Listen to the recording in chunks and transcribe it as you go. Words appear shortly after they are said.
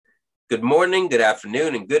Good morning, good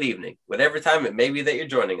afternoon, and good evening, whatever time it may be that you're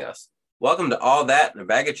joining us. Welcome to All That and a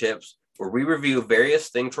Bag of Chips, where we review various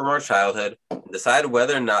things from our childhood and decide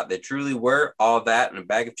whether or not they truly were all that and a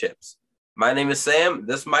bag of chips. My name is Sam.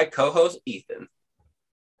 This is my co-host, Ethan.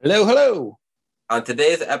 Hello, hello. On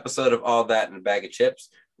today's episode of All That and a Bag of Chips,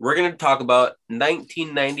 we're going to talk about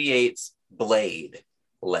 1998's Blade.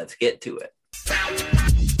 Let's get to it.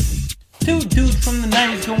 Two dudes from the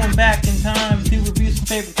 90s going back in time to review some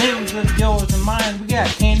favorite things of yours and mine. We got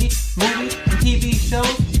candy, movies, and TV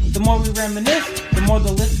shows. The more we reminisce, the more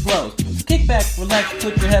the list grows. So kick back, relax,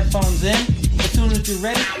 put your headphones in. As soon as you're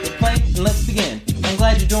ready, hit play, and let's begin. I'm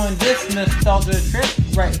glad you joined this nostalgia trip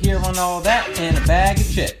right here on All That and a Bag of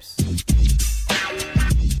Chips.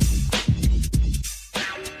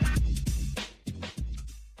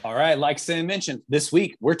 All right, like Sam mentioned, this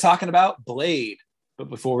week we're talking about Blade. But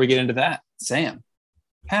before we get into that, Sam,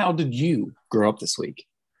 how did you grow up this week?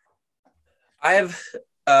 I have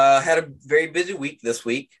had a very busy week this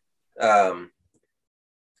week. I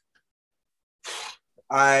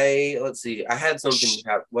had something.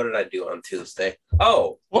 What did I do on Tuesday?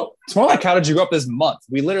 Oh, well, it's more like how did you grow up this month?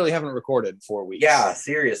 We literally haven't recorded in 4 weeks. Yeah,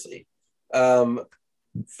 seriously. For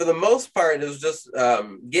the most part, it was just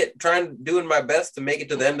doing my best to make it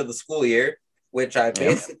to the end of the school year, which I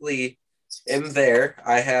basically am there.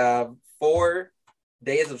 I have 4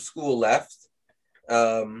 days of school left.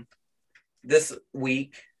 This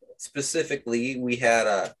week specifically, we had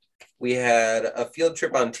a field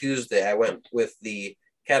trip on Tuesday. I went with the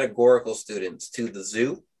categorical students to the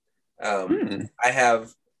zoo. I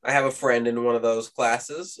have a friend in one of those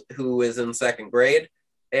classes who is in 2nd grade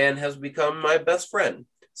and has become my best friend.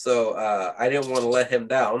 So I didn't want to let him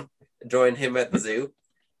down. Joined him at the zoo.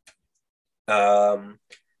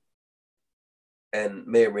 And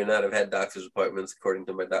may or may not have had doctor's appointments according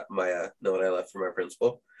to my note I left from my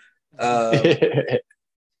principal.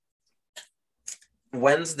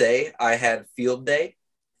 Wednesday, I had field day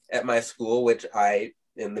at my school, which I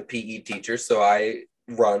am the PE teacher, so I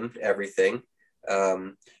run everything.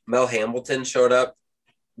 Mel Hambleton showed up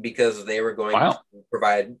because they were going to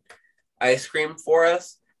provide ice cream for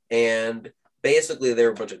us. And basically, they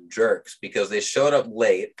were a bunch of jerks because they showed up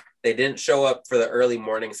late. They didn't show up for the early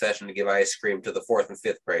morning session to give ice cream to the 4th and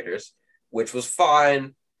 5th graders, which was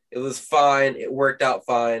fine. It was fine. It worked out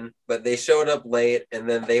fine, but they showed up late and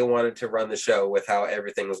then they wanted to run the show with how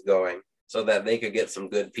everything was going so that they could get some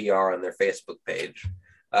good PR on their Facebook page, which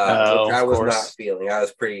I was not feeling. I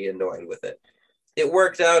was pretty annoyed with it. It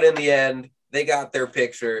worked out in the end. They got their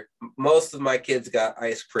picture. Most of my kids got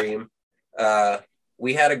ice cream.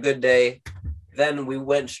 We had a good day. Then we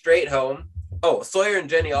went straight home. Oh, Sawyer and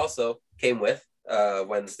Jenny also came with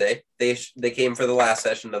Wednesday. They came for the last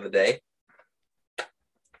session of the day.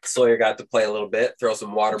 Sawyer got to play a little bit, throw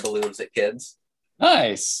some water balloons at kids.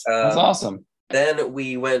 Nice. That's awesome. Then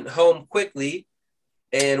we went home quickly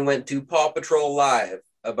and went to Paw Patrol Live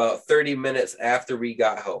about 30 minutes after we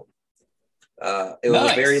got home. It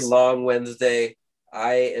was a very long Wednesday.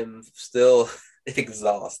 I am still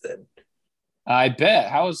exhausted. I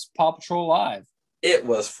bet. How was Paw Patrol Live? It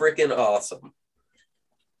was freaking awesome.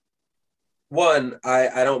 One,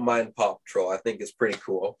 I don't mind Paw Patrol. I think it's pretty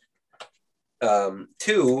cool.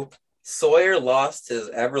 2, Sawyer lost his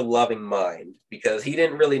ever-loving mind because he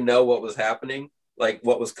didn't really know what was happening, like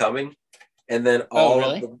what was coming. And then all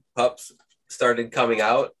of the pups started coming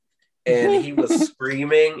out, and he was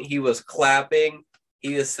screaming. He was clapping.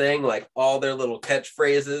 He was saying like all their little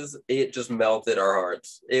catchphrases. It just melted our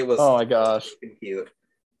hearts. It was my gosh, cute.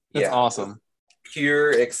 That's awesome.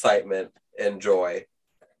 Pure excitement and joy.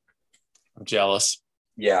 I'm jealous.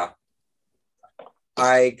 Yeah.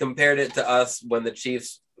 I compared it to us when the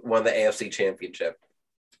Chiefs won the AFC Championship.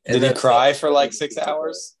 Did he cry for like 6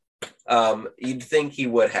 hours? You'd think he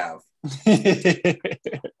would have.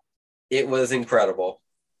 It was incredible.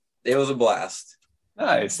 It was a blast.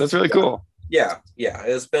 Nice. That's really cool. Yeah.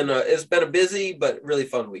 It's been a busy but really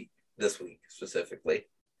fun week this week specifically.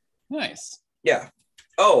 Nice. Yeah.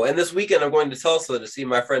 Oh, and this weekend I'm going to Tulsa to see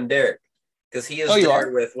my friend Derek because he is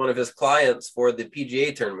there with one of his clients for the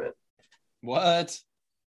PGA tournament. What?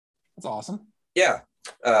 That's awesome. Yeah.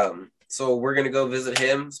 So we're going to go visit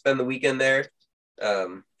him, spend the weekend there,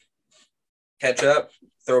 catch up,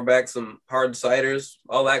 throw back some hard ciders,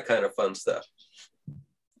 all that kind of fun stuff.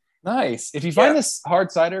 Nice. If you find this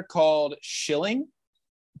hard cider called Shilling,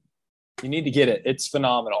 you need to get it. It's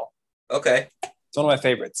phenomenal. Okay. It's one of my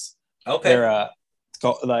favorites. Okay. It's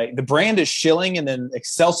called, like, the brand is Shilling, and then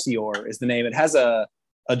Excelsior is the name. It has a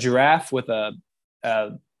giraffe with a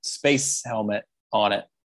space helmet on it.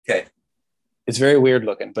 Okay. It's very weird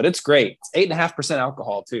looking, but it's great. It's 8.5%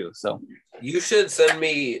 alcohol too. So You should send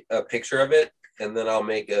me a picture of it, and then I'll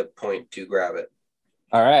make a point to grab it.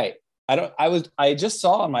 all right. I just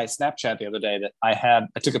saw on my Snapchat the other day that I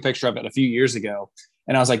took a picture of it a few years ago,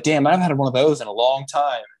 and I was like, damn, I haven't had one of those in a long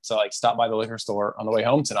time. So I stopped by the liquor store on the way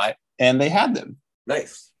home tonight, and they had them.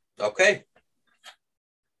 Nice. Okay.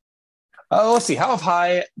 Oh, let's see. How have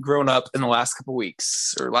I grown up in the last couple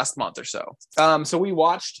weeks or last month or so? So we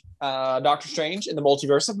watched Doctor Strange in the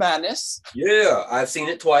Multiverse of Madness. Yeah, I've seen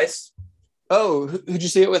it twice. Oh, who'd you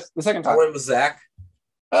see it with the second I time? went with Zach.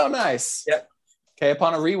 Oh, nice. Yep. Okay,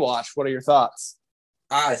 upon a rewatch, what are your thoughts?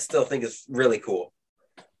 I still think it's really cool.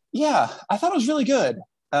 Yeah, I thought it was really good.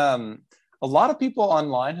 A lot of people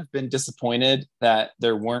online have been disappointed that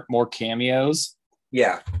there weren't more cameos,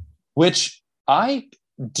 Yeah. which I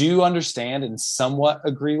do understand and somewhat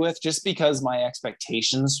agree with, just because my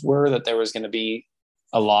expectations were that there was going to be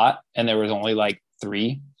a lot and there was only like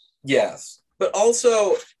 3. Yes. But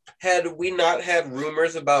also, had we not had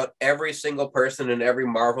rumors about every single person in every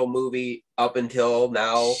Marvel movie up until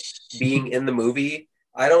now being in the movie,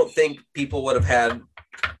 I don't think people would have had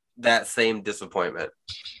that same disappointment.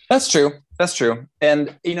 That's true. That's true.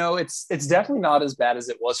 And, it's definitely not as bad as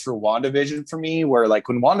it was for WandaVision for me, where like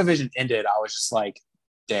when WandaVision ended, I was just like,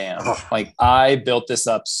 damn, like I built this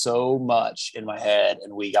up so much in my head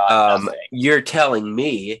and we got nothing. You're telling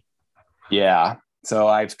me. Yeah. So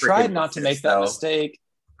I've tried Freaking not to make that Mephisto. mistake.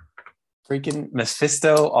 Freaking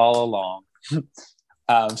Mephisto all along.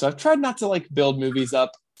 So I've tried not to like build movies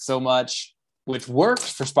up so much, which worked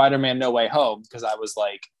for Spider-Man No Way Home, because I was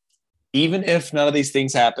like, even if none of these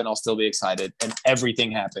things happen, I'll still be excited. And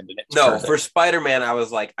everything happened. And it's perfect. For Spider-Man, I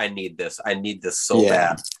was like, I need this. I need this so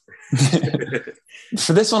bad.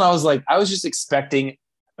 For this one, I was just expecting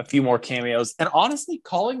a few more cameos. And honestly,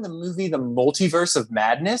 calling the movie the Multiverse of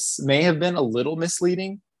Madness may have been a little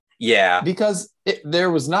misleading. Yeah. Because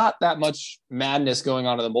there was not that much madness going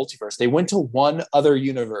on in the multiverse. They went to one other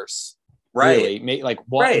universe. Right. Really. Like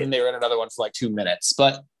one, Right. and then they were in another one for like 2 minutes.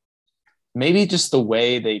 But maybe just the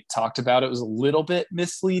way they talked about it was a little bit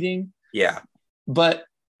misleading. Yeah. But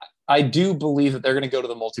I do believe that they're going to go to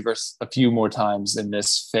the multiverse a few more times in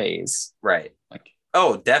this phase. Right. Like,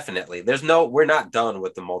 oh, definitely. We're not done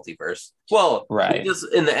with the multiverse. Well, right. Just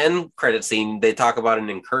in the end credit scene, they talk about an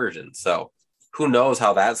incursion. So who knows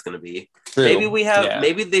how that's going to be? True.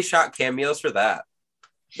 Maybe they shot cameos for that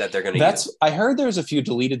they're going to use. I heard there's a few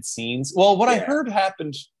deleted scenes. Well, what I heard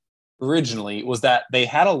happened originally was that they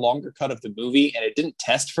had a longer cut of the movie and it didn't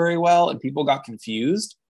test very well and people got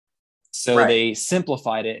confused. So they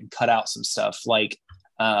simplified it and cut out some stuff. Like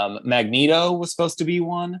Magneto was supposed to be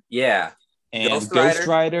one. Yeah. And Ghost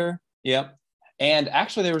Rider. Yep. And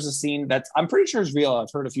actually there was a scene that I'm pretty sure is real.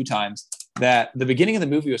 I've heard a few times that the beginning of the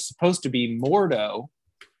movie was supposed to be Mordo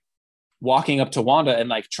walking up to Wanda and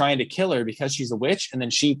like trying to kill her because she's a witch. And then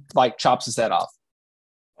she like chops his head off.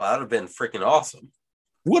 Well, that would have been freaking awesome.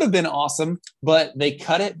 Would have been awesome, but they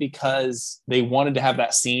cut it because they wanted to have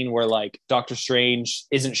that scene where like Doctor Strange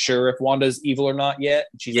isn't sure if Wanda's evil or not yet.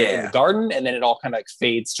 She's like, in the garden, and then it all kind of like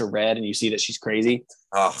fades to red and you see that she's crazy.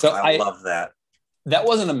 Oh, so I love that. That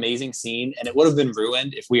was an amazing scene, and it would have been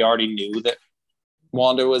ruined if we already knew that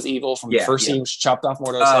Wanda was evil from the first scene she chopped off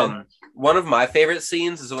Mordo's head. One of my favorite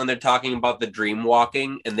scenes is when they're talking about the dream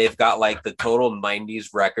walking and they've got like the total 90s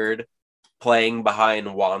record playing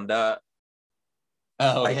behind Wanda.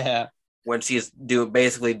 Oh, yeah. When she's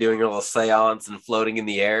basically doing her little seance and floating in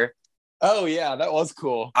the air. Oh, yeah, that was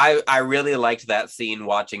cool. I really liked that scene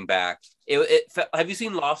watching back. Have you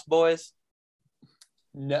seen Lost Boys?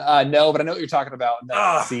 No, but I know what you're talking about.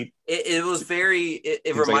 It was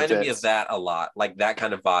it reminded me of that a lot, like that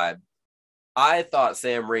kind of vibe. I thought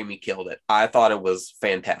Sam Raimi killed it. I thought it was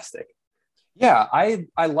fantastic. Yeah,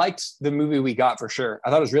 I liked the movie we got for sure. I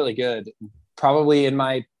thought it was really good. Probably in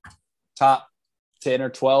my top 10 or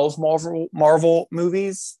 12 Marvel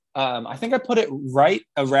movies. I think I put it right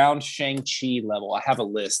around Shang-Chi level. I have a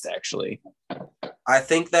list actually. I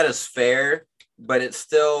think that is fair, but it's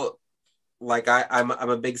still like I'm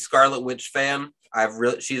a big Scarlet Witch fan.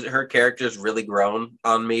 Her character's really grown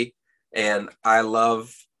on me, and I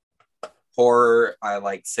love horror. I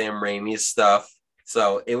like Sam Raimi's stuff,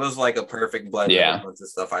 so it was like a perfect blend of a bunch of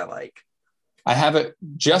stuff I like. I have it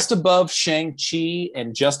just above Shang-Chi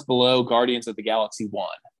and just below Guardians of the Galaxy 1.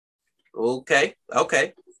 Okay.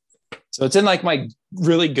 So it's in like my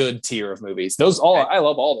really good tier of movies. I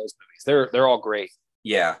love all those movies. They're all great.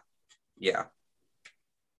 Yeah.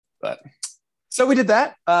 But so we did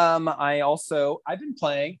that. I've been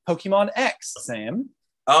playing Pokemon X, Sam.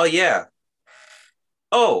 Oh yeah.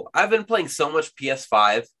 Oh, I've been playing so much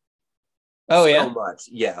PS5. Oh, so yeah? much.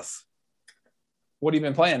 Yes. What have you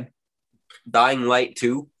been playing? Dying Light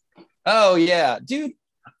 2. Oh, yeah. Dude,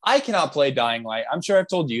 I cannot play Dying Light. I'm sure I've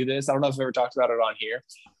told you this. I don't know if I've ever talked about it on here.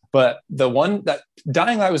 But the one that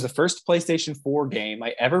Dying Light was the first PlayStation 4 game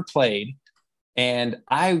I ever played. And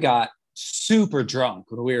I got super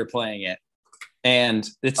drunk when we were playing it. And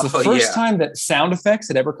it's the first time that sound effects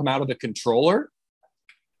had ever come out of the controller.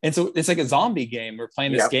 And so it's like a zombie game. We're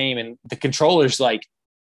playing this game, and the controller's like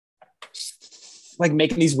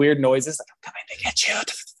making these weird noises. Like, I'm coming to get you.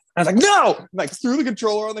 I was like, no! Like, threw the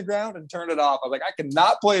controller on the ground and turned it off. I was like, I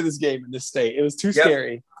cannot play this game in this state. It was too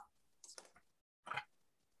scary.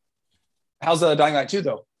 How's Dying Light 2,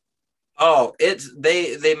 though? Oh,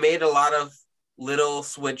 they made a lot of little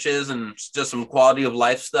switches and just some quality of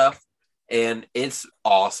life stuff, and it's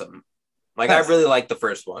awesome. Like, I really like the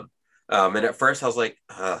first one. And at first I was like,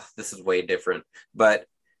 this is way different, but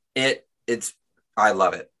I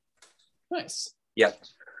love it. Nice. Yep.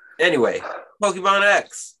 Anyway, Pokemon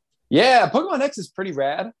X. Yeah, Pokemon X is pretty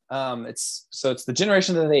rad. It's the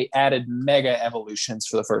generation that they added Mega Evolutions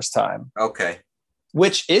for the first time. Okay.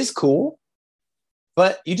 Which is cool,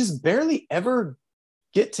 but you just barely ever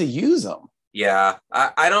get to use them. Yeah,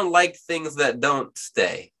 I don't like things that don't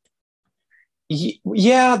stay.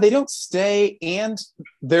 Yeah, they don't stay, and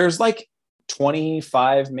there's like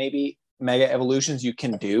 25 maybe Mega Evolutions you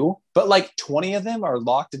can do, but like 20 of them are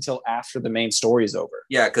locked until after the main story is over.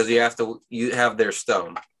 Yeah, because you have their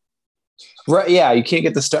stone. Right, yeah, you can't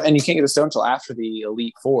get the stone, and you can't get the stone until after the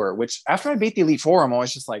Elite Four, which after I beat the Elite Four, I'm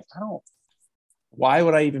always just like, why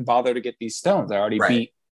would I even bother to get these stones? I already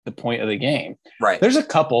beat the point of the game. Right. There's a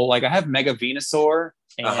couple, like I have Mega Venusaur,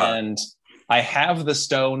 and I have the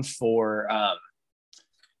stone for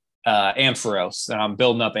Ampharos, and I'm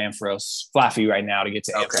building up Ampharos Flaffy right now to get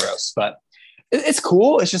to Ampharos. But it's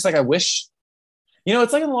cool. It's just like I wish,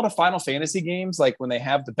 it's like in a lot of Final Fantasy games, like when they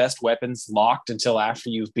have the best weapons locked until after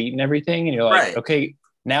you've beaten everything, and you're like, okay,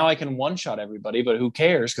 now I can one-shot everybody, but who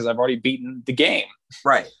cares? Because I've already beaten the game.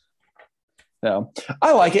 Right. So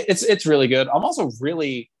I like it. It's really good. I'm also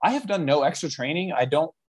I have done no extra training. I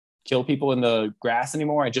don't kill people in the grass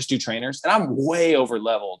anymore. I just do trainers, and I'm way over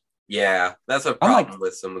leveled. Yeah, that's a problem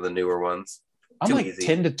with some of the newer ones. I'm like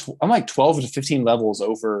easy. I'm like 12 to 15 levels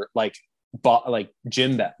over like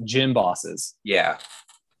gym bosses. Yeah,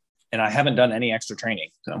 and I haven't done any extra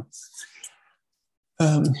training, so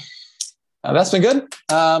that's been good.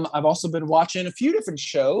 I've also been watching a few different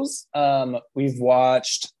shows. We've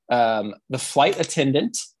watched The Flight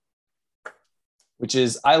Attendant, which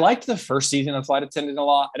is, I liked the first season of Flight Attendant a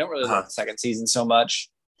lot. I don't really like the second season so much.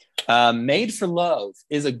 Made for Love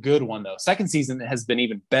is a good one, though. Second season has been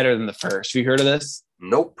even better than the first. Have you heard of this?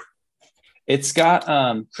 Nope. It's got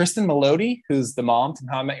Kristen Melody, who's the mom from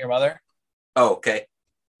How I Met Your Mother. Oh, okay.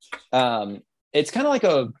 It's kind of like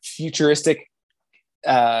a futuristic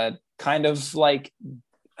kind of like,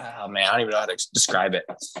 oh man, I don't even know how to describe it.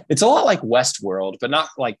 It's a lot like Westworld, but not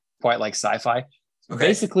like quite like sci-fi. Okay.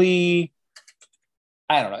 Basically,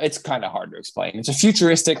 I don't know. It's kind of hard to explain. It's a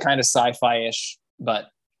futuristic kind of sci-fi-ish, but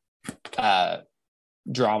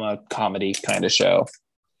drama comedy kind of show.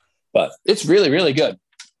 But it's really, really good.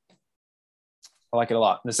 I like it a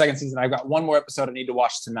lot. The second season, I've got one more episode I need to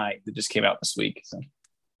watch tonight that just came out this week. So.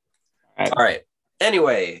 All right.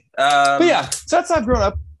 Anyway. But yeah, so that's how I've grown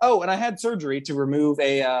up. Oh, and I had surgery to remove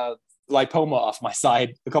a lipoma off my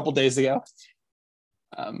side a couple days ago.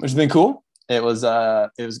 Which has been cool.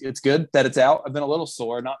 It's good that it's out. I've been a little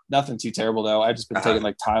sore, nothing too terrible though. I've just been taking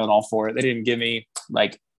like Tylenol for it. They didn't give me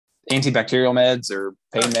like antibacterial meds or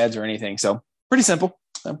pain meds or anything. So pretty simple.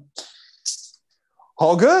 So,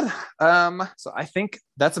 all good. So I think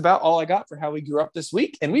that's about all I got for how we grew up this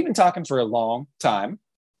week. And we've been talking for a long time.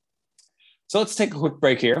 So let's take a quick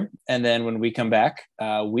break here. And then when we come back,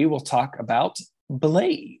 we will talk about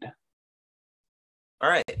Blade. All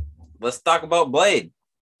right. Let's talk about Blade.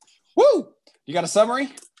 Woo! You got a summary?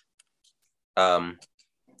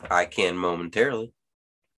 I can momentarily.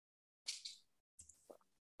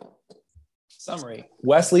 Summary.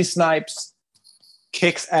 Wesley Snipes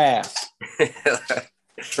kicks ass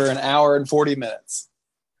for an hour and 40 minutes.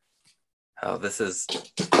 Oh, this is...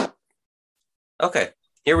 Okay,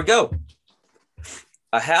 here we go.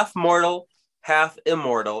 A half-mortal,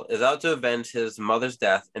 half-immortal is out to avenge his mother's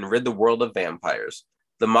death and rid the world of vampires.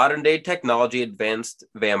 The modern-day technology advanced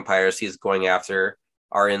vampires he is going after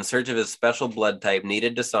are in search of his special blood type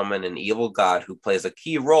needed to summon an evil god who plays a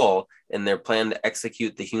key role in their plan to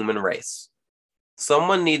execute the human race.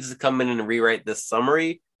 Someone needs to come in and rewrite this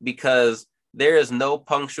summary because there is no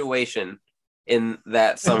punctuation in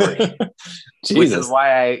that summary, which is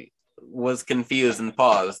why I was confused and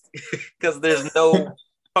paused because there's no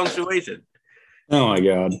punctuation. Oh my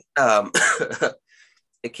God.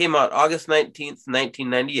 It came out August 19th,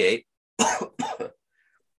 1998.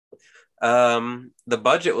 The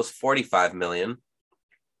budget was $45 million.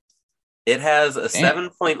 It has a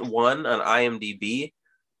 7.1 on IMDb,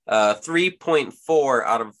 3.4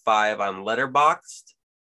 out of 5 on Letterboxd,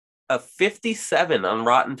 a 57 on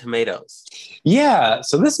Rotten Tomatoes. Yeah,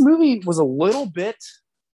 so this movie was a little bit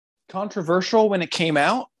controversial when it came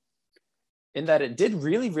out in that it did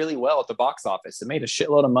really, really well at the box office. It made a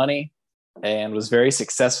shitload of money and was very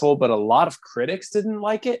successful, but a lot of critics didn't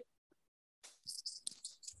like it.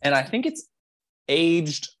 And I think it's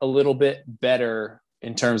aged a little bit better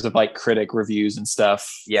in terms of like critic reviews and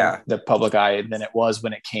stuff. Yeah. The public eye than it was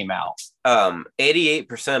when it came out.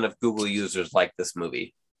 88% of Google users like this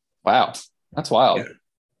movie. Wow. That's wild. Yeah.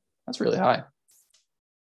 That's really high.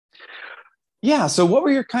 Yeah. So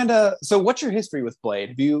what's your history with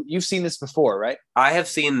Blade? You've seen this before, right? I have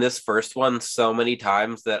seen this first one so many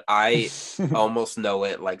times that I almost know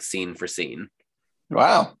it like scene for scene.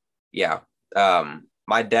 Wow. Yeah.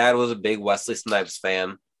 My dad was a big Wesley Snipes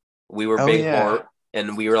fan. We were horror,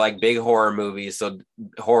 and we were like big horror movie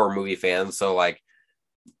fans. So like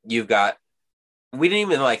we didn't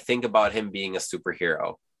even like think about him being a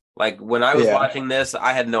superhero. Like when I was watching this,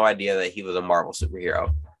 I had no idea that he was a Marvel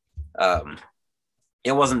superhero.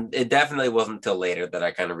 It definitely wasn't until later that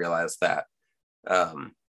I kind of realized that.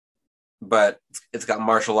 But it's got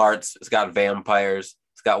martial arts, it's got vampires,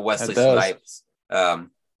 it's got Wesley Snipes.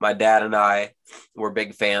 My dad and I were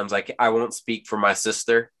big fans. Like I won't speak for my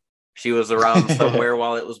sister. She was around somewhere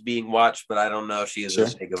while it was being watched, but I don't know if she is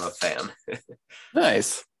as big of a fan.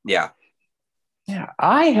 Nice. Yeah. Yeah.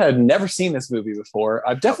 I had never seen this movie before.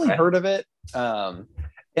 I've definitely heard of it.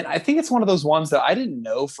 And I think it's one of those ones that I didn't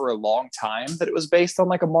know for a long time that it was based on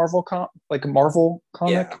like a Marvel comic.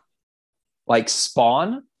 Yeah. Like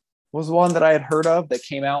Spawn was one that I had heard of that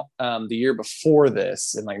came out the year before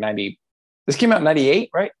this in like 90. This came out in 98,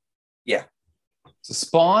 right? Yeah. So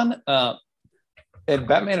Spawn and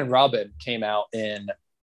Batman and Robin came out in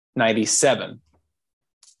 97.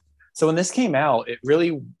 So when this came out,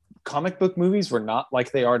 comic book movies were not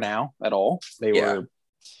like they are now at all. They were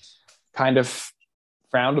kind of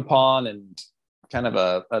frowned upon and kind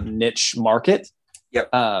of a niche market. Yep.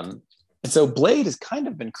 And so Blade has kind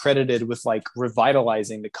of been credited with like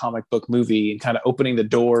revitalizing the comic book movie and kind of opening the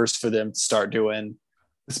doors for them to start doing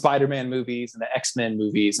the Spider-Man movies and the X-Men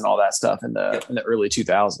movies and all that stuff in the early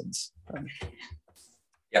 2000s.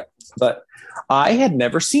 Yep. But I had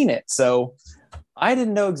never seen it, so I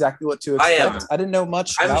didn't know exactly what to expect. I didn't know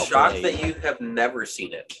much. I'm shocked that you have never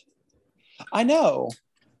seen it. I know.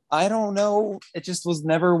 I don't know. It just was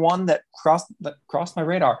never one that crossed my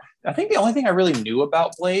radar. I think the only thing I really knew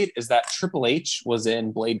about Blade is that Triple H was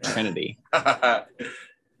in Blade Trinity.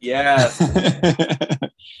 Yes.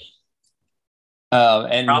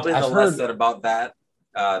 And probably the less said about that,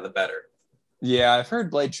 the better. Yeah, I've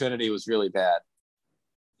heard Blade Trinity was really bad.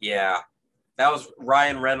 Yeah. That was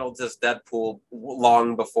Ryan Reynolds' Deadpool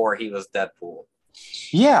long before he was Deadpool.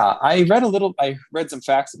 Yeah, I read some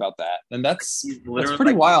facts about that, and that's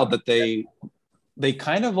pretty wild that they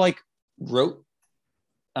kind of like wrote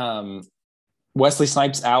Wesley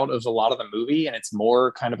Snipes out of a lot of the movie, and it's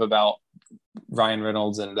more kind of about Ryan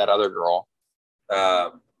Reynolds and that other girl.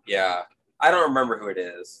 Yeah, I don't remember who it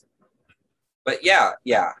is, but yeah.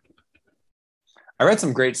 I read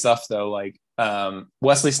some great stuff though, like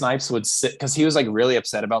Wesley Snipes would sit because he was like really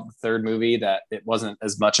upset about the third movie that it wasn't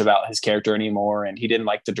as much about his character anymore, and he didn't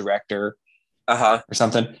like the director or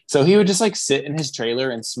something. So he would just like sit in his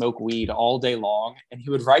trailer and smoke weed all day long, and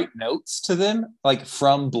he would write notes to them like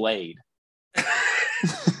from Blade.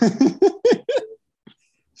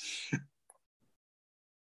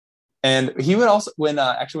 And he would also, when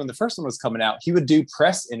the first one was coming out, he would do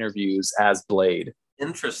press interviews as Blade.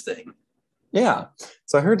 Interesting. Yeah.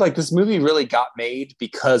 So I heard like this movie really got made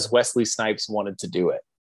because Wesley Snipes wanted to do it.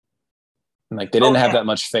 And like they didn't have that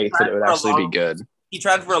much faith that it would actually be good. He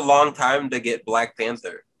tried for a long time to get Black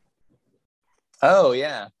Panther. Oh,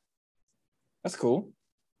 yeah. That's cool.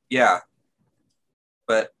 Yeah.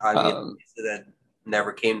 But I mean, that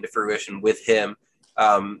never came to fruition with him.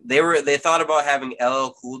 They thought about having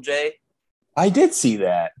LL Cool J. I did see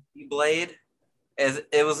that. Blade. As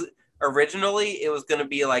it was originally, it was going to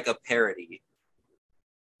be like a parody.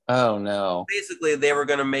 Oh no! Basically, they were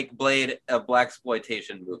going to make Blade a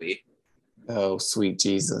blaxploitation movie. Oh, sweet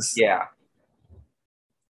Jesus! Yeah.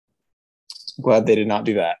 I'm glad they did not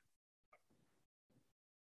do that.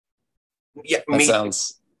 Yeah, that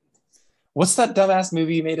sounds. What's that dumbass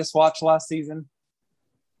movie you made us watch last season?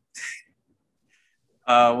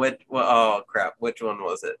 Oh crap! Which one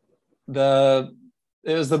was it?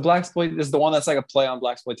 It was the blaxploit. Is the one that's like a play on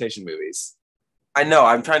blaxploitation movies. I know.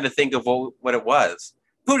 I'm trying to think of what it was.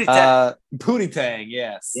 Pootie Tang. Pootie Tang.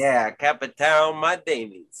 Yes. Yeah, Capitown, my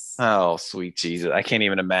Damies. Oh, sweet Jesus! I can't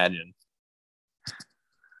even imagine.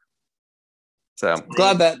 So I'm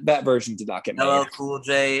glad that version did not get made. LL Cool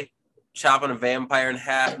J chopping a vampire in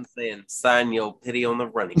half and saying, "Sign your pity on the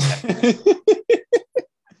running back."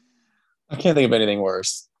 I can't think of anything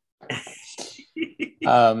worse.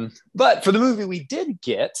 But for the movie we did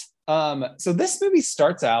get, so this movie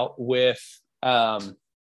starts out with some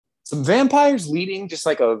vampires leading just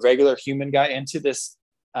like a regular human guy into this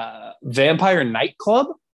vampire nightclub.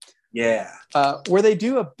 Yeah. Where they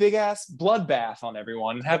do a big ass bloodbath on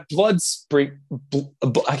everyone and have blood sprinklers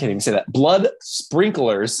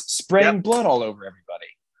spraying blood all over everybody.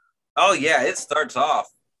 Oh yeah, it starts off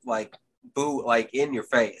like in your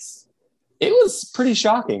face. It was pretty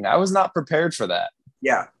shocking. I was not prepared for that.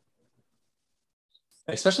 Yeah.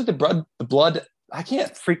 Especially the blood. I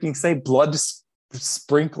can't freaking say blood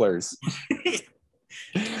sprinklers.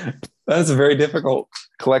 That is a very difficult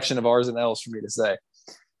collection of R's and L's for me to say.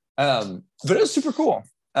 But it was super cool.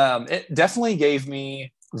 It definitely gave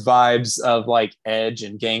me vibes of like Edge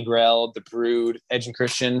and Gangrel, The Brood, Edge and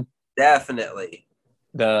Christian. Definitely.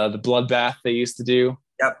 The bloodbath they used to do.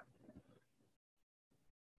 Yep.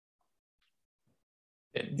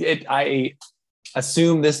 I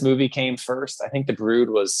assume this movie came first. I think The Brood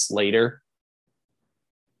was later.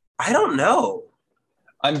 I don't know.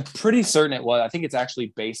 I'm pretty certain it was. I think it's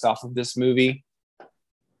actually based off of this movie.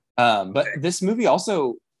 But this movie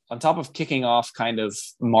also, on top of kicking off kind of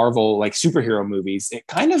Marvel like superhero movies, it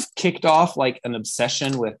kind of kicked off like an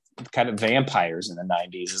obsession with kind of vampires in the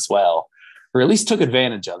 90s as well, or at least took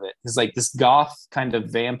advantage of it. It's like this goth kind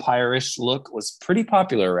of vampire-ish look was pretty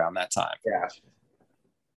popular around that time. Yeah.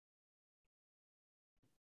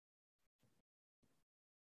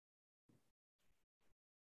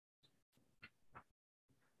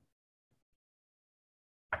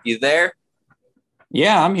 You there?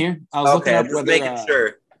 Yeah, I'm here. I was looking up just whether making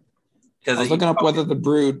sure. I was looking up whether the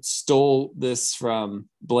Brood stole this from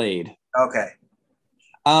Blade. Okay.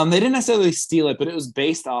 They didn't necessarily steal it, but it was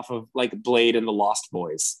based off of like Blade and the Lost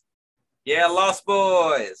Boys. Yeah, Lost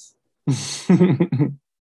Boys. Ethan,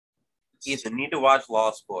 need to watch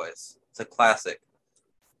Lost Boys. It's a classic.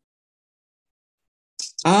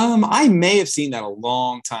 I may have seen that a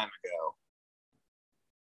long time ago.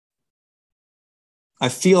 I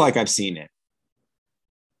feel like I've seen it.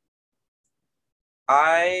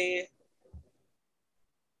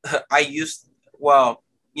 Well,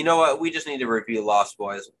 you know what? We just need to review Lost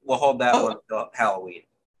Boys. We'll hold that one till Halloween.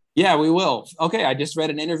 Yeah, we will. Okay, I just read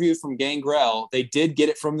an interview from Gangrel. They did get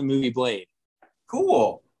it from the movie Blade.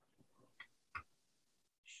 Cool.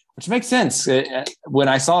 Which makes sense. When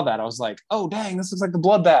I saw that, I was like, oh, dang, this looks like the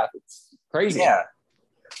bloodbath. It's crazy. Yeah.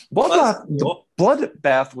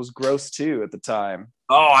 Bloodbath was gross, too, at the time.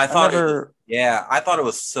 Oh, I thought it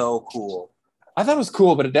was so cool. I thought it was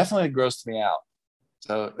cool, but it definitely grossed me out.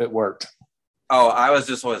 So it worked. Oh, I was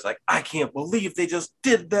just always like, I can't believe they just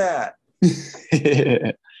did that.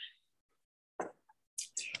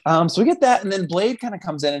 So we get that, and then Blade kind of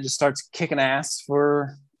comes in and just starts kicking ass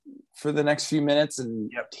for the next few minutes,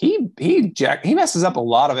 and he messes up a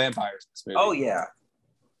lot of vampires in this movie.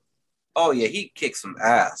 Oh yeah, he kicks some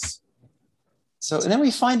ass. So, and then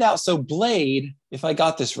we find out, so Blade, if I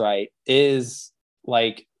got this right, is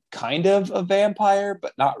like kind of a vampire,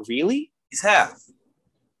 but not really.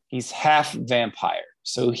 He's half vampire.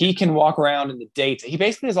 So he can walk around in the daytime. He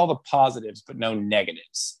basically has all the positives, but no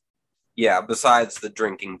negatives. Yeah, besides the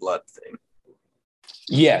drinking blood thing.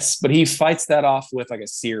 Yes, but he fights that off with like a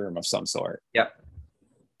serum of some sort. Yep.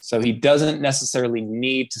 So he doesn't necessarily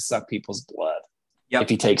need to suck people's blood if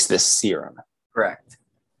he takes this serum. Correct.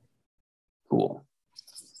 Cool.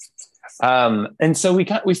 And so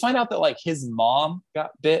we find out that like his mom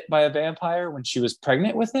got bit by a vampire when she was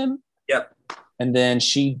pregnant with him. Yep. And then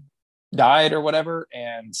she died or whatever,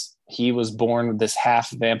 and he was born with this half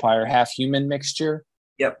vampire, half human mixture.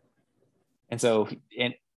 Yep. And so,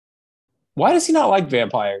 why does he not like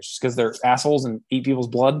vampires? Just because they're assholes and eat people's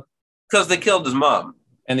blood? Because they killed his mom.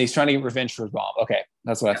 And he's trying to get revenge for his mom. Okay,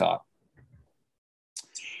 that's what I thought.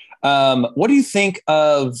 What do you think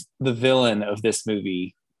of the villain of this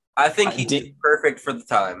movie? I think he's perfect for the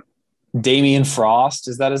time. Damien Frost,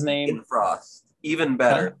 is that his name? Deacon Frost. Even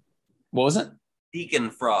better. What was it? Deacon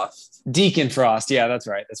Frost. Deacon Frost. Yeah, that's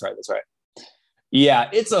right. Yeah,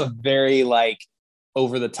 it's a very like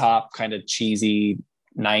over the top kind of cheesy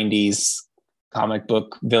 90s comic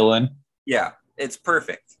book villain. Yeah, it's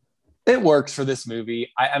perfect. It works for this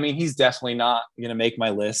movie. I mean, he's definitely not going to make my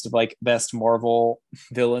list of like best Marvel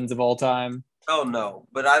villains of all time. Oh no,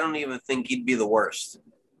 but I don't even think he'd be the worst.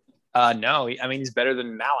 No, I mean, he's better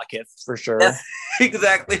than Malekith for sure. That's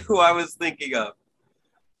exactly who I was thinking of.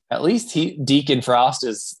 At least Deacon Frost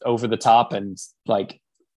is over the top and like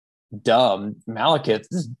dumb. Malekith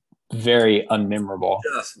is very unmemorable.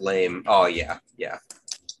 Just lame. Oh yeah.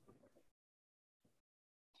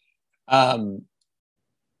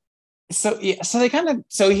 So they kind of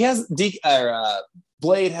he has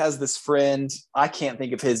Blade has this friend. I can't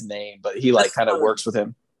think of his name, but he like kind of works with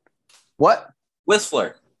him. What?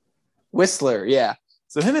 Whistler, yeah.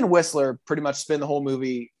 So him and Whistler pretty much spend the whole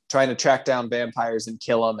movie trying to track down vampires and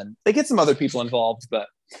kill them, and they get some other people involved, but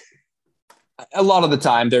a lot of the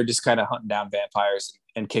time they're just kind of hunting down vampires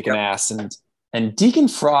and kicking ass. And Deacon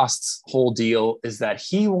Frost's whole deal is that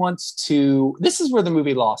he wants to. This is where the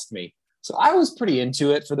movie lost me. So I was pretty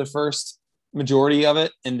into it for the first majority of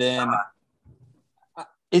it, and then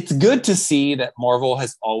it's good to see that Marvel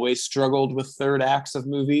has always struggled with third acts of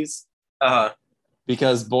movies.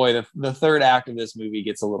 Because boy, the third act of this movie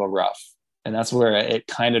gets a little rough, and that's where it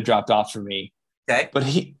kind of dropped off for me. Okay, but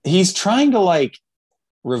he's trying to like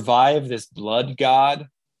revive this blood god.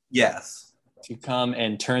 Yes, to come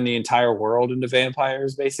and turn the entire world into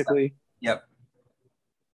vampires, basically. Yep.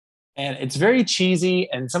 And it's very cheesy,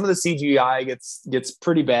 and some of the CGI gets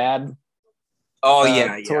pretty bad. Oh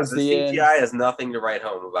yeah. Towards the CGI end. has nothing to write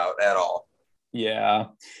home about at all. Yeah,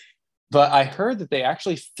 but I heard that they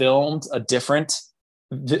actually filmed a different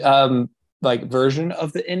like version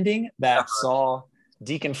of the ending that saw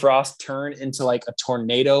Deacon Frost turn into like a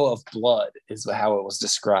tornado of blood, is how it was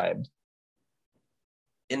described.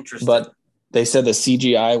 Interesting. But they said the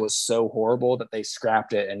CGI was so horrible that they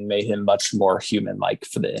scrapped it and made him much more human-like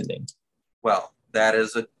for the ending. Well, that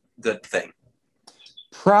is a good thing.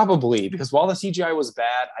 Probably, because while the CGI was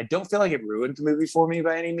bad, I don't feel like it ruined the movie for me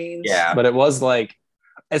by any means. Yeah. But it was like,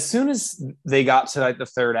 as soon as they got to like the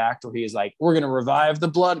third act where he's like, we're going to revive the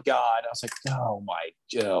blood god, I was like,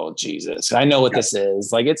 oh Jesus. I know what this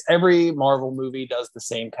is. Like, it's every Marvel movie does the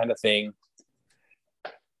same kind of thing.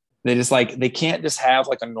 They just like, they can't just have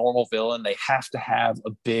like a normal villain. They have to have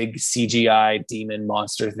a big CGI demon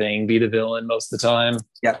monster thing be the villain most of the time.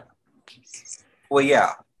 Yep. Well,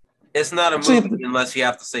 yeah. It's not a movie unless you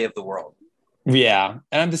have to save the world. Yeah. And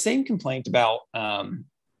I have the same complaint about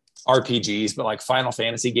RPGs, but like Final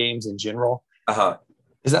Fantasy games in general.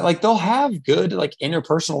 Is that like they'll have good like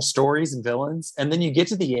interpersonal stories and villains, and then you get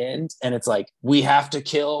to the end and it's like, we have to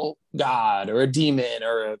kill God or a demon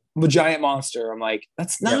or a giant monster. I'm like,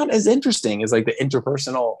 that's not as interesting as like the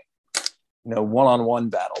interpersonal, one-on-one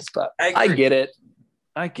battles. But I get it.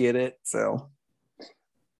 So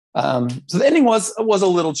the ending was a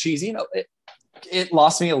little cheesy. It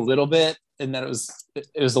lost me a little bit, and then it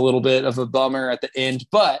was a little bit of a bummer at the end.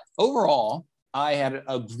 But overall, I had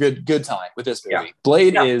a good time with this movie. Yeah.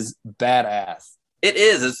 Blade is badass. It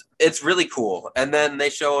is. It's really cool. And then they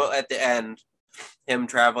show at the end him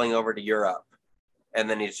traveling over to Europe, and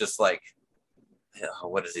then he's just like,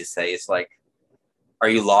 what does he say? It's like, "Are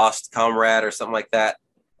you lost, comrade?" or something like that.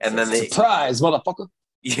 And then surprise, motherfucker.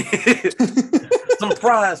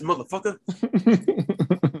 Surprise, motherfucker.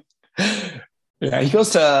 Yeah, he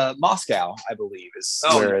goes to Moscow, I believe, is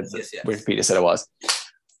where Wikipedia said it was.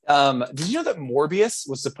 Did you know that Morbius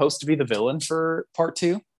was supposed to be the villain for part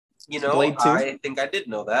 2? Blade 2? I think I did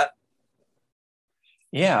know that.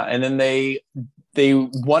 Yeah, and then they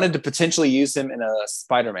wanted to potentially use him in a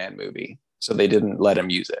Spider-Man movie, so they didn't let him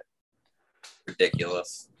use it.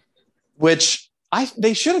 Ridiculous. Which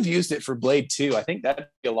they should have used it for Blade 2. I think that'd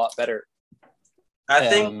be a lot better. I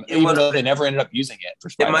think even though they never ended up using it for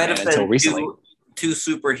Spider-Man until recently. Too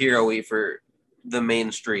superhero-y for the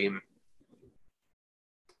mainstream.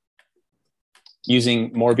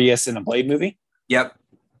 Using Morbius in a Blade movie? Yep.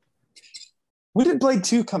 When did Blade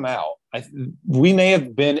 2 come out? We may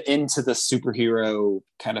have been into the superhero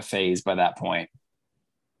kind of phase by that point.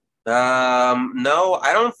 No,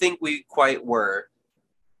 I don't think we quite were.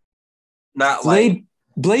 Not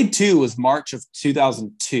Blade 2 was March of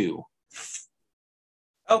 2002.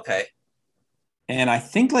 Okay. And I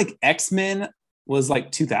think like X-Men was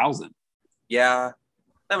like 2000. Yeah,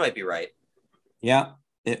 that might be right. Yeah,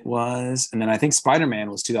 it was. And then I think Spider-Man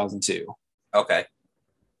was 2002. Okay.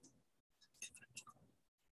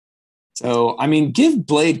 So, I mean, give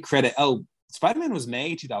Blade credit. Oh, Spider-Man was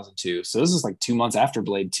May 2002. So this is like 2 months after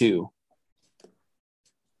Blade 2.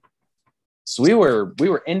 So we were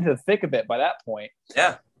into the thick of it by that point.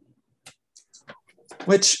 Yeah.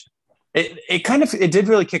 Which it did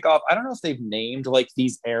really kick off. I don't know if they've named like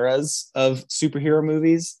these eras of superhero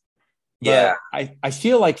movies, Yeah. I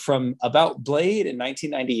feel like from about Blade in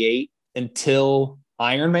 1998 until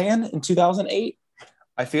Iron Man in 2008,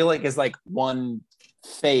 I feel like is like one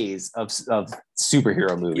phase of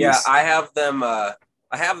superhero movies. Yeah, I have them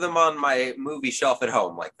on my movie shelf at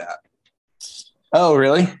home like that. Oh,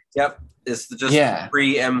 really? Yep. It's just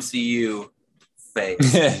pre-MCU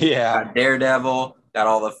phase. Yeah. Got Daredevil, got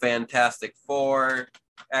all the Fantastic Four,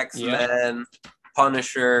 X-Men,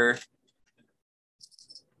 Punisher.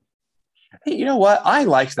 Hey, you know what? I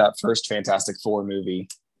liked that first Fantastic Four movie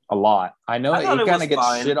a lot. I know it kind of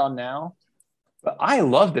gets shit on now, but I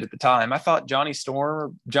loved it at the time. I thought Johnny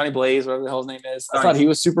Blaze, whatever the hell his name is, I thought he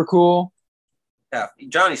was super cool. Yeah,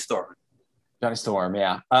 Johnny Storm,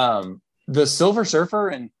 yeah. The Silver Surfer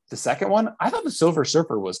and the second one, I thought the Silver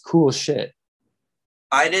Surfer was cool as shit.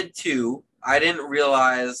 I did too. I didn't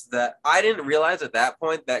realize at that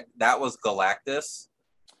point that was Galactus.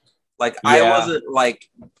 Like I wasn't like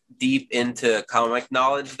deep into comic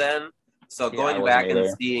knowledge then. So going back and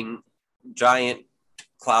seeing giant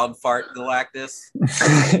cloud fart Galactus,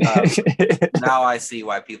 now I see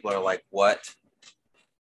why people are like, what?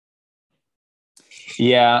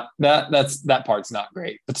 Yeah, that part's not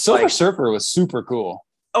great. But Silver Surfer was super cool.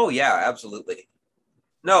 Oh yeah, absolutely.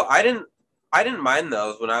 No, I didn't mind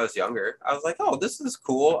those when I was younger. I was like, oh, this is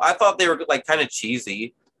cool. I thought they were like kind of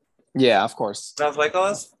cheesy. Yeah, of course. And I was like, oh,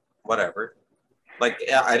 that's whatever. Like,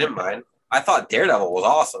 yeah, I didn't mind. I thought Daredevil was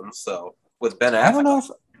awesome. So with Ben Affleck.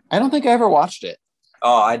 I don't think I ever watched it.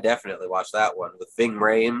 Oh, I definitely watched that one with Ving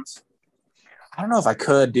Rhames. I don't know if I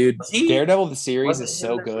could, dude. Daredevil, the series, is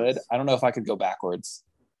so good. I don't know if I could go backwards.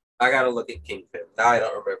 I got to look at Kingpin. Now I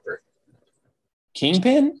don't remember.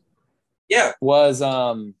 Kingpin? Yeah. Was,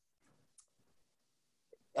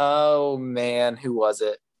 oh, man. Who was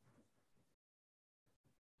it?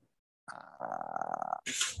 I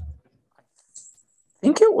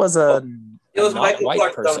think it was Michael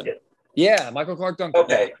Clark Duncan. Yeah, Michael Clark Duncan.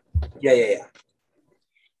 Okay. Yeah.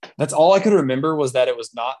 That's all I could remember was that it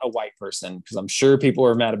was not a white person because I'm sure people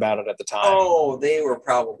were mad about it at the time. Oh, they were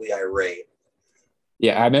probably irate.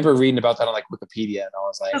 Yeah, I remember reading about that on like Wikipedia, and I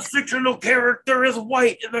was like, "The fictional character is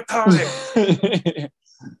white in the comic."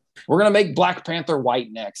 We're gonna make Black Panther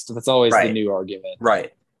white next. That's always the new argument,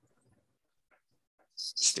 right?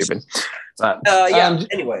 Stupid.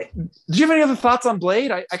 Anyway, did you have any other thoughts on Blade?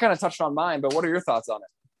 I kind of touched on mine, but what are your thoughts on it?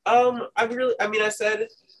 I said,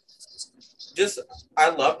 I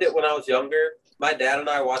loved it when I was younger. My dad and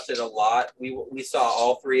I watched it a lot. We saw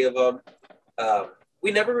all three of them.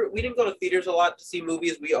 We didn't go to theaters a lot to see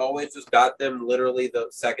movies. We always just got them literally the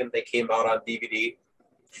second they came out on DVD.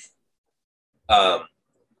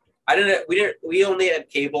 We only had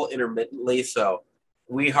cable intermittently, so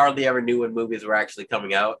we hardly ever knew when movies were actually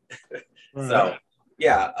coming out. So,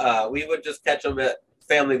 we would just catch them at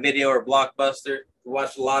Family Video or Blockbuster. We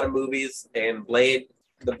watched a lot of movies, and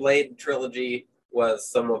the Blade trilogy was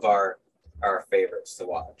some of our favorites to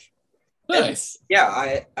watch. Nice.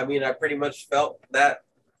 And, I pretty much felt that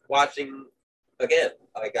watching again.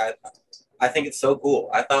 Like I think it's so cool.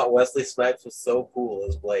 I thought Wesley Snipes was so cool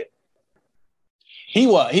as Blade. He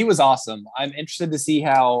was awesome. I'm interested to see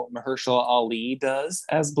how Mahershala Ali does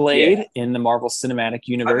as Blade in the Marvel Cinematic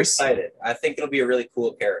Universe. I'm excited. I think it'll be a really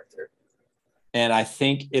cool character. And I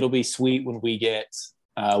think it'll be sweet when we get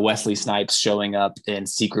Wesley Snipes showing up in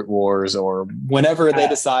Secret Wars or whenever they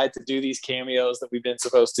decide to do these cameos that we've been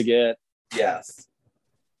supposed to get. Yes.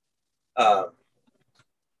 What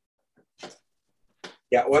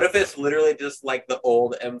if it's literally just like the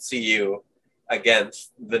old MCU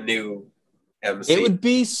against the new MCU? It would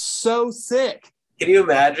be so sick. Can you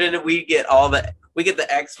imagine? We get the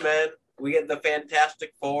X-Men, we get the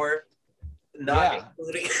Fantastic Four, not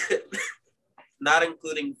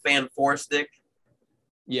including Fan Four Stick.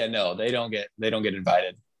 Yeah, no, they don't get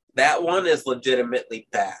invited. That one is legitimately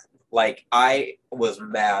bad. Like I was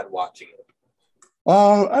mad watching it.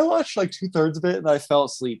 I watched like 2/3 of it and I fell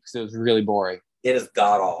asleep because it was really boring. It is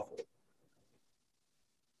god awful.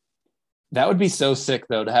 That would be so sick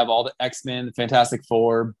though to have all the X-Men, the Fantastic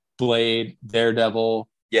Four, Blade, Daredevil.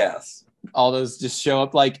 Yes. All those just show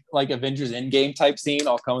up like Avengers Endgame type scene,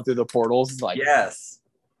 all coming through the portals. It's like, yes.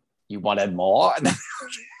 You wanted more?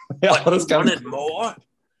 Wanted more?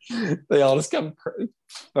 They all just come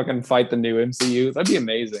fucking fight the new MCU. That'd be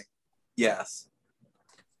amazing. Yes.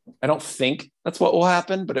 I don't think that's what will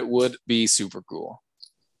happen, but it would be super cool.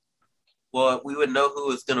 Well, we would know who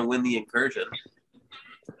was going to win the incursion.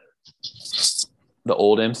 The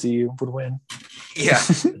old MCU would win. Yeah.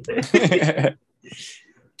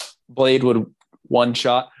 Blade would one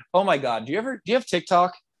shot. Oh my God. Do you have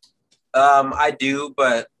TikTok? I do,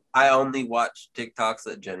 but I only watch TikToks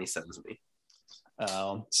that Jenny sends me.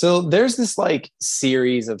 So there's this like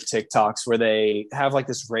series of TikToks where they have like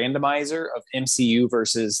this randomizer of MCU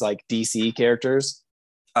versus like DC characters.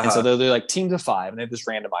 And so they're like teams of 5 and they have this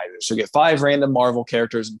randomizer. So you get 5 random Marvel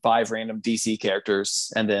characters and 5 random DC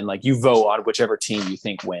characters. And then like you vote on whichever team you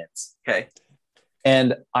think wins. Okay.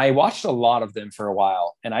 And I watched a lot of them for a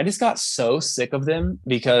while and I just got so sick of them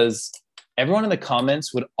because everyone in the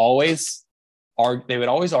comments would always argue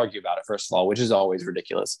about it, first of all, which is always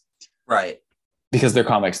ridiculous. Right. Because they're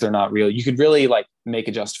comics, they're not real. You could really like make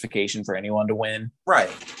a justification for anyone to win. Right.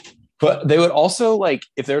 But they would also like,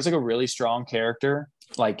 if there's like a really strong character,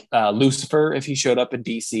 like Lucifer, if he showed up in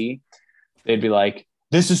DC, they'd be like,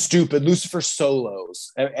 this is stupid. Lucifer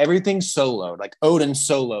solos. Everything's soloed. Like Odin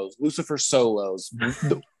solos, Lucifer solos,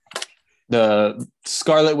 the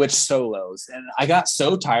Scarlet Witch solos. And I got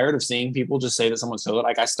so tired of seeing people just say that someone soloed.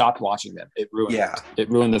 Like I stopped watching them. It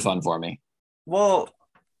ruined the fun for me. Well,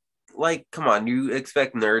 like, come on, you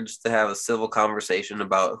expect nerds to have a civil conversation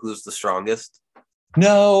about who's the strongest?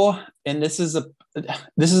 No, and this is a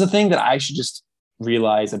thing that I should just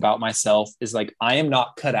realize about myself is like I am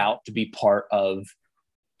not cut out to be part of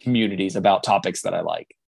communities about topics that I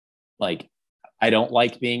like. Like I don't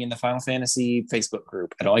like being in the Final Fantasy Facebook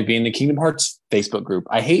group. I don't like being in the Kingdom Hearts Facebook group.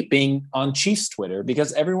 I hate being on Chiefs Twitter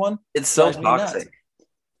because it's so toxic.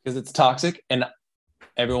 Because it's toxic and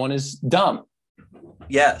everyone is dumb.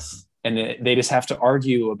 Yes. And they just have to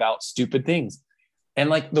argue about stupid things. And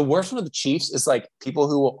like the worst one of the Chiefs is like people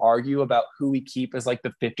who will argue about who we keep as like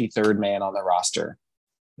the 53rd man on the roster.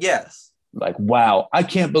 Yes. Like, wow, I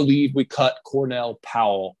can't believe we cut Cornell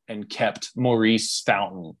Powell and kept Maurice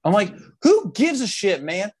Fountain. I'm like, who gives a shit,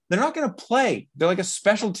 man? They're not going to play. They're like a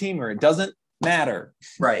special teamer. It doesn't matter.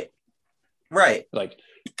 Right. Like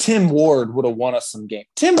Tim Ward would have won us some games.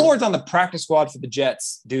 Tim Ward's on the practice squad for the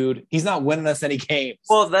Jets, dude. He's not winning us any games.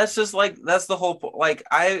 Well, that's just like, that's the whole point. Like,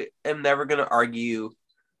 I am never going to argue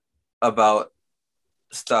about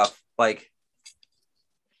stuff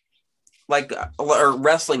or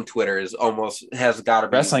wrestling Twitter has got to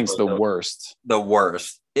be. Wrestling's the worst. The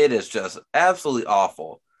worst. It is just absolutely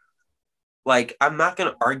awful. Like, I'm not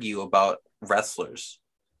going to argue about wrestlers.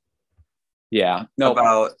 Yeah.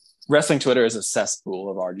 No. Wrestling Twitter is a cesspool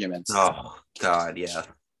of arguments. Oh, God, yeah.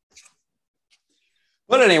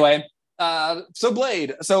 But anyway, so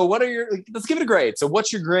Blade. So let's give it a grade. So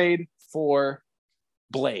what's your grade for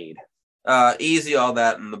Blade? Easy, all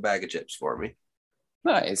that in the bag of chips for me.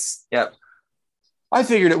 Nice. Yep. I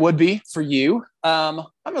figured it would be for you. I'm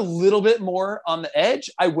a little bit more on the edge.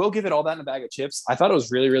 I will give it all that in a bag of chips. I thought it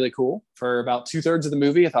was really, really cool. For about 2/3 of the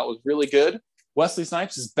movie, I thought it was really good. Wesley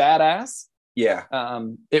Snipes is badass. Yeah. I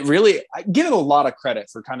give it a lot of credit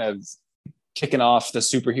for kind of kicking off the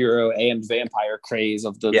superhero and vampire craze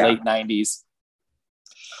of the late 90s.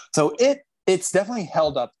 So it's definitely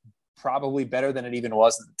held up probably better than it even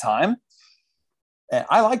was at the time. And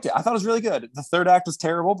I liked it. I thought it was really good. The third act was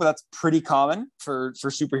terrible, but that's pretty common for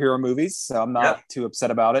superhero movies. So I'm not too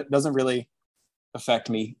upset about it. It doesn't really affect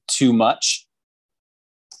me too much.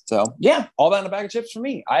 So yeah, all that in a bag of chips for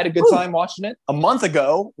me. I had a good time watching it a month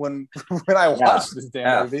ago when I watched this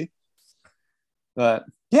damn movie. But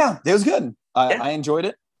yeah, it was good. I enjoyed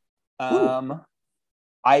it.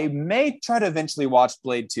 I may try to eventually watch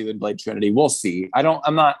Blade 2 and Blade Trinity. We'll see.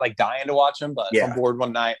 I'm not like dying to watch them, but if I'm bored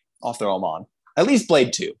one night, I'll throw them on. At least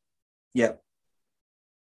Blade 2. Yep.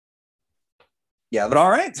 Yeah, but all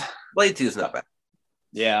right. Blade 2 is not bad.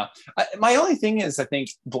 Yeah. My only thing is,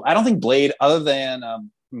 I don't think Blade, other than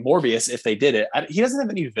Morbius, if they did it, he doesn't have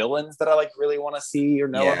any villains that I like really want to see or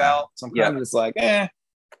know about. So I'm kind of just like,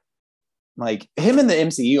 like him in the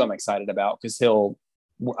MCU, I'm excited about because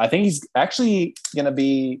I think he's actually going to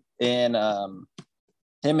be in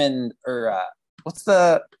what's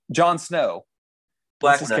the Jon Snow?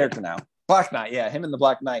 What's his character now? Black Knight. Yeah. Him and the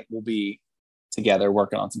Black Knight will be together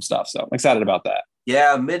working on some stuff. So I'm excited about that.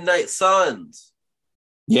 Yeah. Midnight Suns.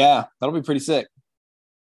 Yeah. That'll be pretty sick.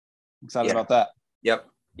 I'm excited about that. Yep.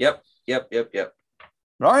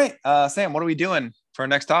 All right. Sam, what are we doing for our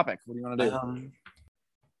next topic? What do you want to do?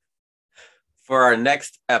 For our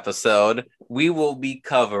next episode, we will be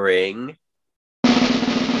covering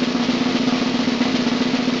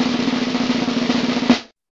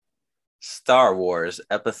Star Wars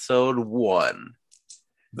Episode 1.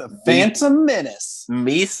 The Phantom Menace.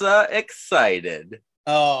 Misa excited.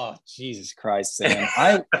 Oh, Jesus Christ, Sam.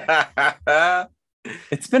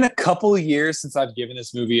 It's been a couple of years since I've given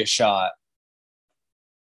this movie a shot.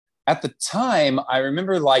 At the time, I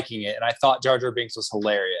remember liking it, and I thought Jar Jar Binks was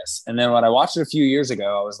hilarious. And then when I watched it a few years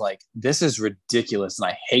ago, I was like, this is ridiculous, and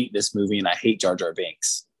I hate this movie, and I hate Jar Jar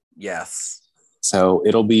Binks. Yes. So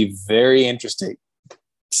it'll be very interesting to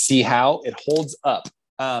see how it holds up.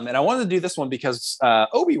 And I wanted to do this one because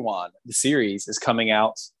Obi-Wan, the series, is coming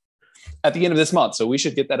out at the end of this month. So we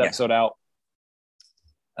should get that episode out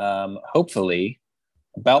hopefully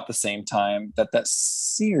about the same time that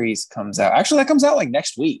series comes out. Actually, that comes out like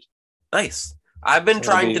next week. Nice. I've been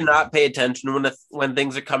trying to not pay attention when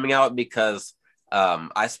things are coming out because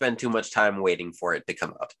I spend too much time waiting for it to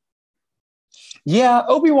come out. Yeah,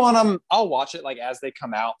 Obi-Wan, I'll watch it like as they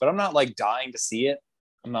come out, but I'm not like dying to see it.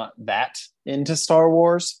 I'm not that into Star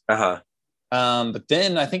Wars. But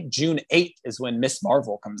then I think June 8th is when Miss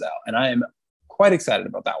Marvel comes out, and I am quite excited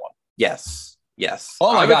about that one. Yes.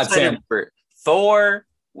 Oh my God, Sam! For Thor,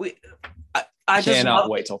 I cannot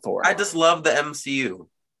wait till Thor. I just love the MCU.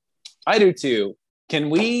 I do too. Can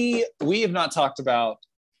we have not talked about?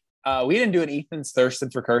 We didn't do an Ethan's thirsting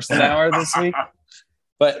for Kirsten hour this week,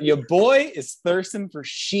 but your boy is thirsting for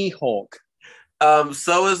She-Hulk.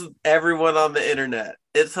 So is everyone on the internet.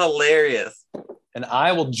 It's hilarious. And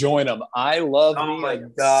I will join them. I love my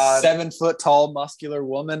God. 7 foot tall, muscular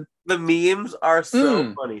woman. The memes are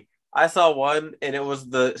so funny. I saw one and it was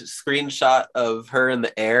the screenshot of her in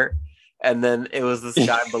the air. And then it was this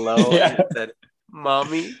guy below and it said,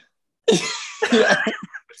 "Mommy."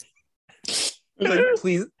 Like,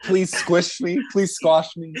 please squish me. Please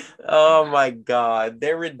squash me. Oh my God.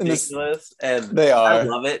 They're ridiculous. And they are. I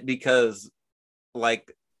love it because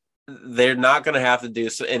like they're not going to have to do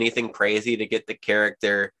anything crazy to get the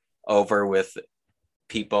character over with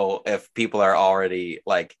people if people are already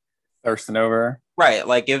like thirsting over. Right.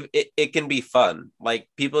 Like if it can be fun. Like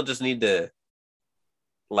people just need to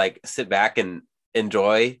like sit back and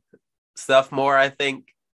enjoy stuff more, I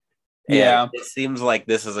think. And it seems like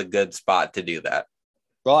this is a good spot to do that.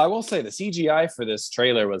 Well, I will say the CGI for this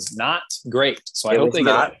trailer was not great. So I hope they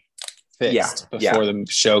get it fixed before the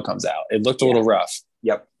show comes out. It looked a little rough.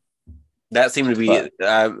 Yep. That seemed to be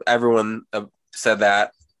everyone said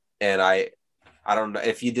that, and I don't know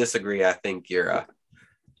if you disagree. I think you're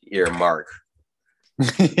a mark.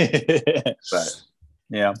 But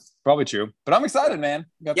yeah, probably true. But I'm excited, man.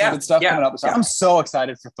 Got some good stuff coming up. So I'm so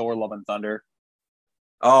excited for Thor: Love and Thunder.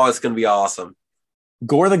 Oh, it's gonna be awesome.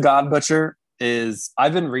 Gore the God Butcher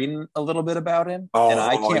I've been reading a little bit about him, and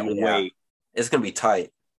I can't wait. It's gonna be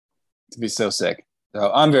tight. To be so sick. So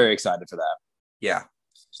I'm very excited for that. Yeah.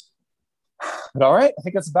 But all right, I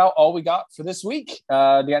think that's about all we got for this week. Do you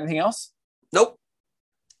got anything else? Nope.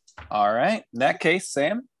 All right. In that case,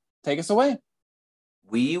 Sam, take us away.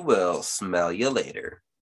 We will smell you later.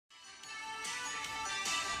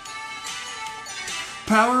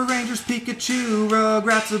 Power Rangers, Pikachu,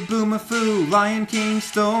 Rugrats, a Boomafoo, Lion King,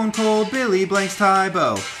 Stone Cold, Billy Blanks,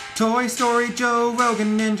 Tybo, Toy Story, Joe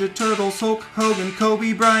Rogan, Ninja Turtles, Hulk Hogan,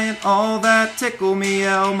 Kobe Bryant, all that tickle me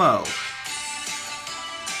Elmo.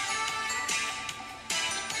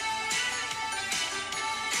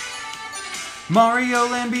 Mario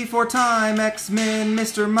Land Before Time, X-Men,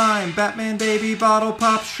 Mr. Mime, Batman Baby, Bottle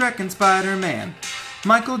Pop, Shrek and Spider-Man.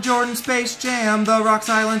 Michael Jordan, Space Jam, The Rock,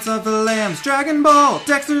 Silence of the Lambs, Dragon Ball,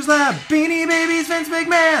 Dexter's Lab, Beanie Babies, Vince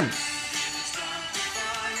McMahon.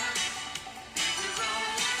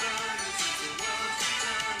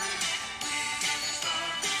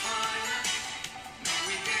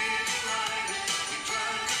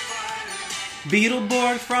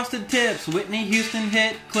 Beetleborgs, Frosted Tips, Whitney Houston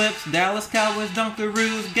hit clips, Dallas Cowboys,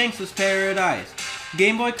 Dunkaroos, Gangsta's Paradise.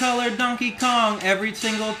 Game Boy Color, Donkey Kong, every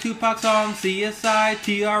single Tupac song, CSI,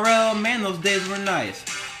 TRL, man those days were nice.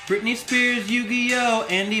 Britney Spears, Yu-Gi-Oh,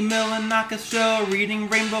 Andy Milonakis show, reading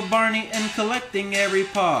Rainbow Barney and collecting every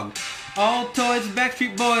Pog. All toys,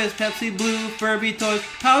 Backstreet Boys, Pepsi Blue, Furby toys,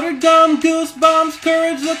 powdered gum, Goosebumps,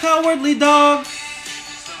 Courage the Cowardly Dog.